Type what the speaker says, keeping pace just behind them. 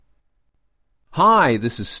Hi,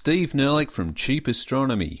 this is Steve Nerlich from Cheap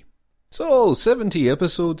Astronomy. So, 70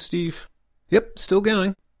 episodes, Steve? Yep, still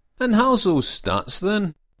going. And how's those stats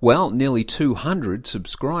then? Well, nearly 200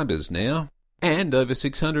 subscribers now, and over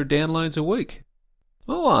 600 downloads a week.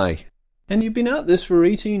 Oh, aye. And you've been at this for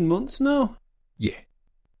 18 months now? Yeah.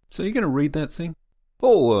 So you're going to read that thing?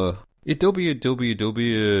 Oh, at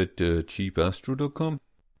www.cheapastro.com.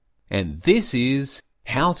 And this is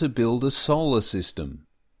How to Build a Solar System.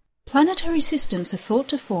 Planetary systems are thought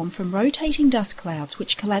to form from rotating dust clouds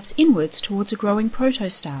which collapse inwards towards a growing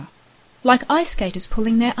protostar. Like ice skaters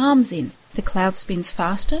pulling their arms in, the cloud spins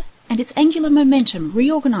faster, and its angular momentum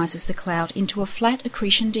reorganizes the cloud into a flat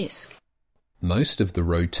accretion disk. Most of the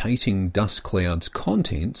rotating dust cloud's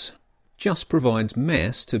contents just provides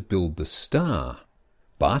mass to build the star,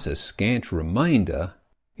 but a scant remainder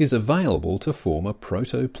is available to form a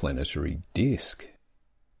protoplanetary disk.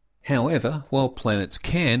 However, while planets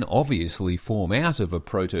can obviously form out of a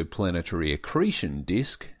protoplanetary accretion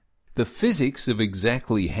disk, the physics of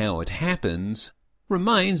exactly how it happens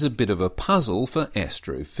remains a bit of a puzzle for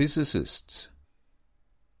astrophysicists.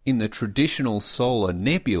 In the traditional solar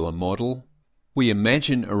nebula model, we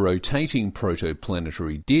imagine a rotating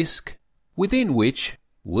protoplanetary disk within which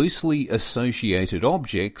loosely associated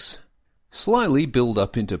objects slowly build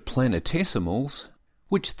up into planetesimals,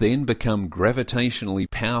 which then become gravitationally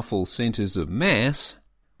powerful centres of mass,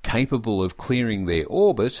 capable of clearing their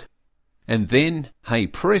orbit, and then, hey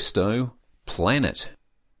presto, planet.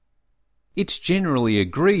 It's generally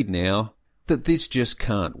agreed now that this just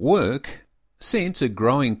can't work, since a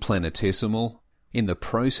growing planetesimal, in the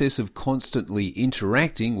process of constantly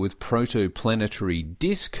interacting with protoplanetary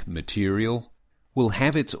disk material, will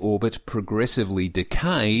have its orbit progressively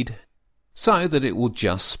decayed so that it will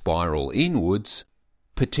just spiral inwards,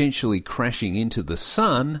 potentially crashing into the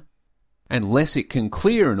Sun, unless it can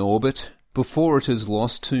clear an orbit before it has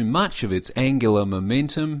lost too much of its angular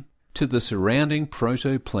momentum to the surrounding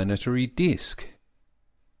protoplanetary disk.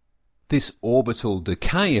 This orbital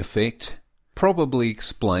decay effect probably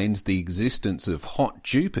explains the existence of hot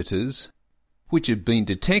Jupiters, which have been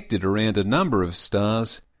detected around a number of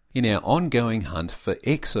stars in our ongoing hunt for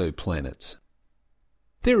exoplanets.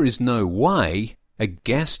 There is no way a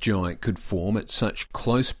gas giant could form at such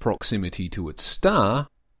close proximity to its star,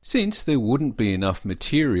 since there wouldn't be enough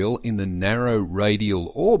material in the narrow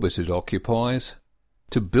radial orbit it occupies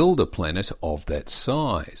to build a planet of that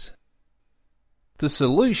size. The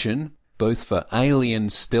solution, both for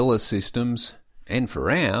alien stellar systems and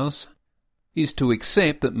for ours, is to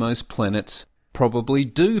accept that most planets probably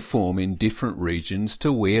do form in different regions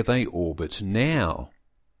to where they orbit now.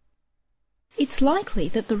 It's likely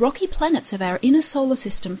that the rocky planets of our inner solar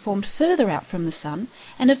system formed further out from the Sun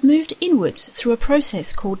and have moved inwards through a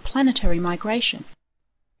process called planetary migration.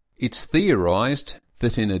 It's theorized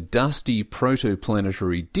that in a dusty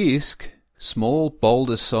protoplanetary disk, small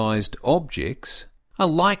boulder-sized objects are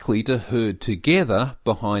likely to herd together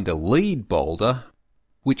behind a lead boulder,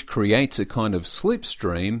 which creates a kind of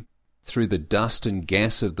slipstream through the dust and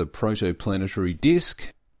gas of the protoplanetary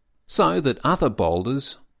disk, so that other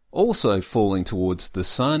boulders, also falling towards the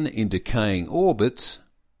Sun in decaying orbits,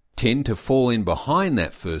 tend to fall in behind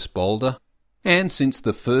that first boulder, and since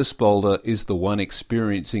the first boulder is the one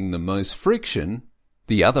experiencing the most friction,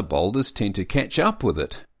 the other boulders tend to catch up with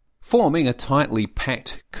it, forming a tightly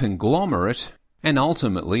packed conglomerate and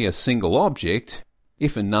ultimately a single object,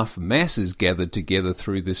 if enough mass is gathered together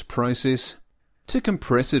through this process to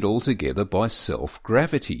compress it all together by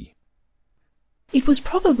self-gravity. It was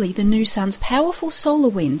probably the new Sun's powerful solar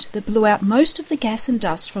wind that blew out most of the gas and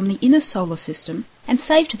dust from the inner solar system and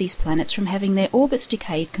saved these planets from having their orbits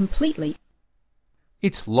decayed completely.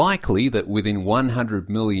 It's likely that within 100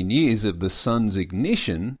 million years of the Sun's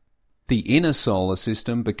ignition, the inner solar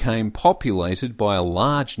system became populated by a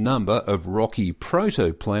large number of rocky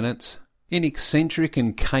protoplanets in eccentric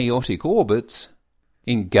and chaotic orbits,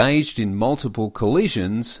 engaged in multiple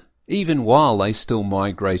collisions even while they still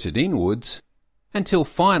migrated inwards, until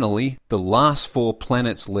finally the last 4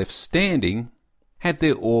 planets left standing had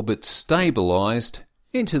their orbits stabilised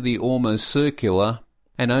into the almost circular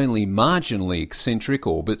and only marginally eccentric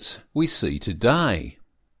orbits we see today.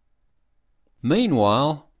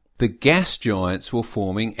 Meanwhile, the gas giants were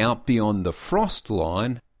forming out beyond the frost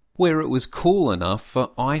line where it was cool enough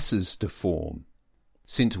for ices to form.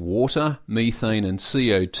 Since water, methane and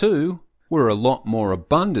CO2 were a lot more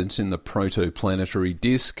abundant in the protoplanetary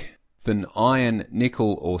disk than iron,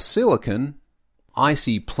 nickel or silicon,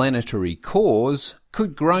 icy planetary cores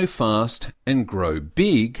could grow fast and grow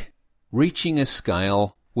big, reaching a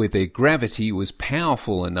scale where their gravity was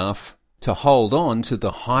powerful enough to hold on to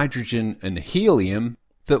the hydrogen and helium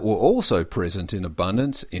that were also present in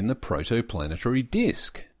abundance in the protoplanetary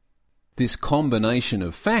disk. This combination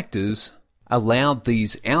of factors allowed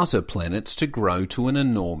these outer planets to grow to an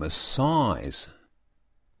enormous size.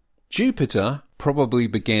 Jupiter probably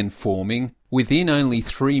began forming within only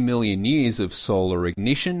 3 million years of solar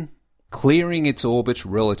ignition, clearing its orbit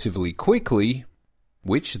relatively quickly,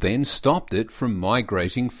 which then stopped it from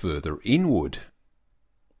migrating further inward.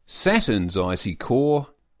 Saturn's icy core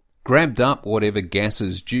grabbed up whatever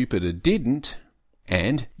gases Jupiter didn't,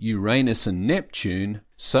 and Uranus and Neptune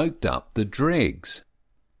soaked up the dregs.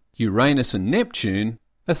 Uranus and Neptune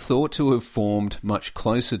are thought to have formed much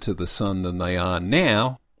closer to the Sun than they are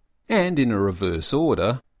now, and in a reverse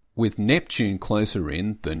order, with Neptune closer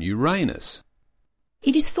in than Uranus.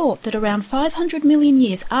 It is thought that around 500 million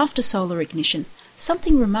years after solar ignition,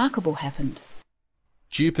 something remarkable happened.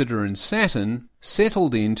 Jupiter and Saturn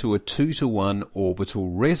settled into a 2-to-1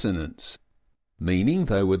 orbital resonance, meaning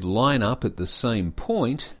they would line up at the same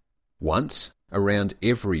point once around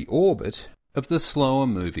every orbit of the slower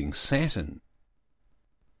moving Saturn.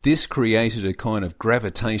 This created a kind of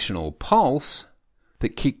gravitational pulse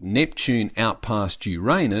that kicked Neptune out past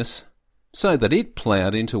Uranus so that it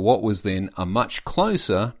ploughed into what was then a much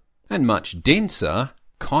closer and much denser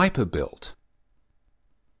Kuiper belt.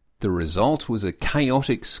 The result was a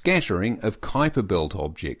chaotic scattering of Kuiper belt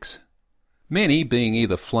objects, many being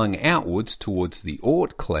either flung outwards towards the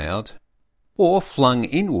Oort cloud or flung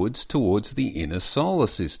inwards towards the inner solar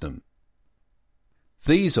system.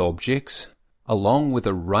 These objects, along with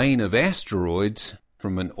a rain of asteroids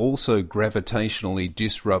from an also gravitationally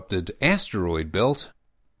disrupted asteroid belt,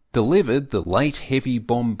 delivered the late heavy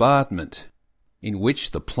bombardment, in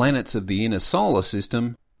which the planets of the inner solar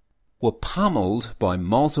system were pummeled by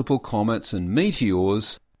multiple comets and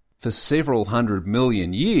meteors for several 100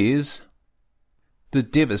 million years, the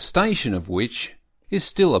devastation of which is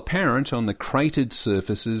still apparent on the cratered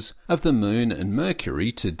surfaces of the Moon and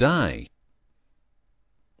Mercury today.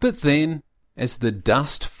 But then, as the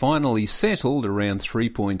dust finally settled around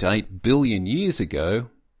 3.8 billion years ago,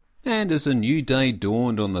 and as a new day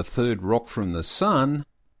dawned on the third rock from the Sun,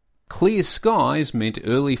 clear skies meant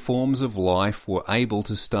early forms of life were able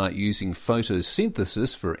to start using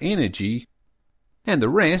photosynthesis for energy, and the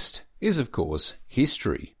rest is, of course,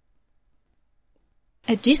 history.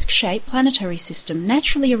 A disk-shaped planetary system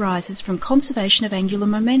naturally arises from conservation of angular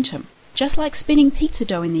momentum, just like spinning pizza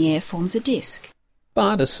dough in the air forms a disk.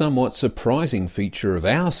 But a somewhat surprising feature of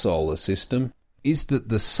our solar system is that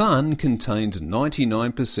the Sun contains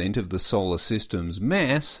 99% of the solar system's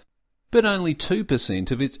mass, but only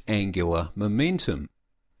 2% of its angular momentum.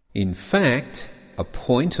 In fact, a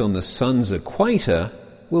point on the Sun's equator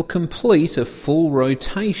will complete a full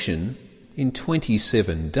rotation in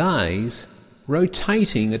 27 days,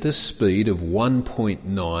 rotating at a speed of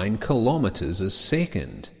 1.9 kilometres a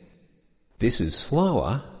second. This is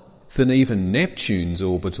slower than even Neptune's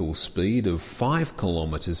orbital speed of 5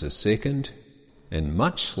 kilometres a second, and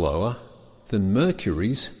much slower than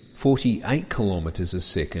Mercury's 48 kilometres a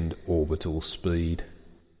second orbital speed.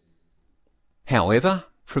 However,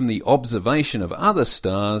 from the observation of other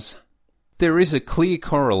stars, there is a clear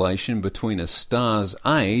correlation between a star's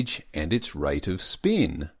age and its rate of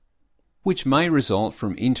spin, which may result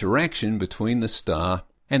from interaction between the star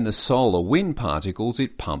and the solar wind particles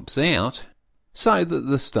it pumps out, so that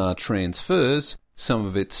the star transfers some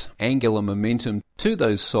of its angular momentum to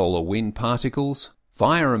those solar wind particles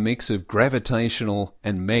via a mix of gravitational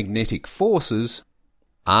and magnetic forces,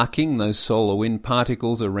 arcing those solar wind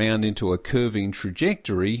particles around into a curving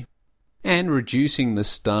trajectory and reducing the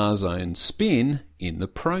star's own spin in the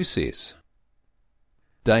process.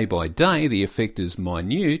 Day by day the effect is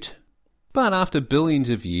minute, but after billions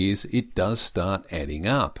of years it does start adding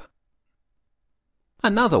up.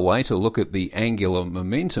 Another way to look at the angular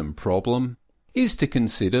momentum problem is to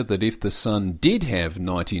consider that if the Sun did have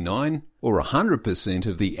 99 or 100%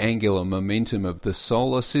 of the angular momentum of the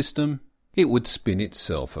solar system, it would spin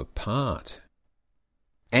itself apart.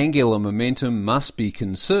 Angular momentum must be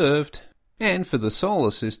conserved, and for the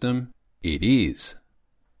solar system, it is.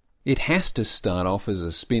 It has to start off as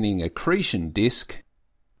a spinning accretion disk,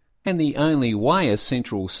 and the only way a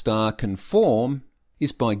central star can form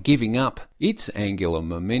is by giving up its angular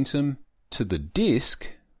momentum to the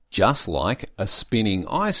disk, just like a spinning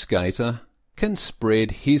ice skater can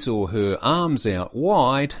spread his or her arms out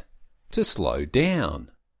wide to slow down.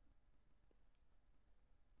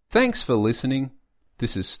 Thanks for listening.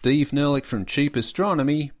 This is Steve Nerlich from Cheap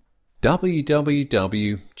Astronomy,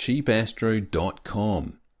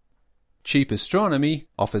 www.cheapastro.com. Cheap Astronomy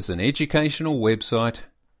offers an educational website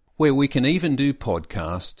where we can even do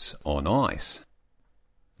podcasts on ice.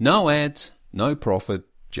 No ads, no profit,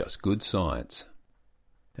 just good science.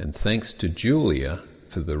 And thanks to Julia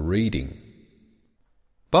for the reading.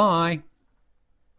 Bye.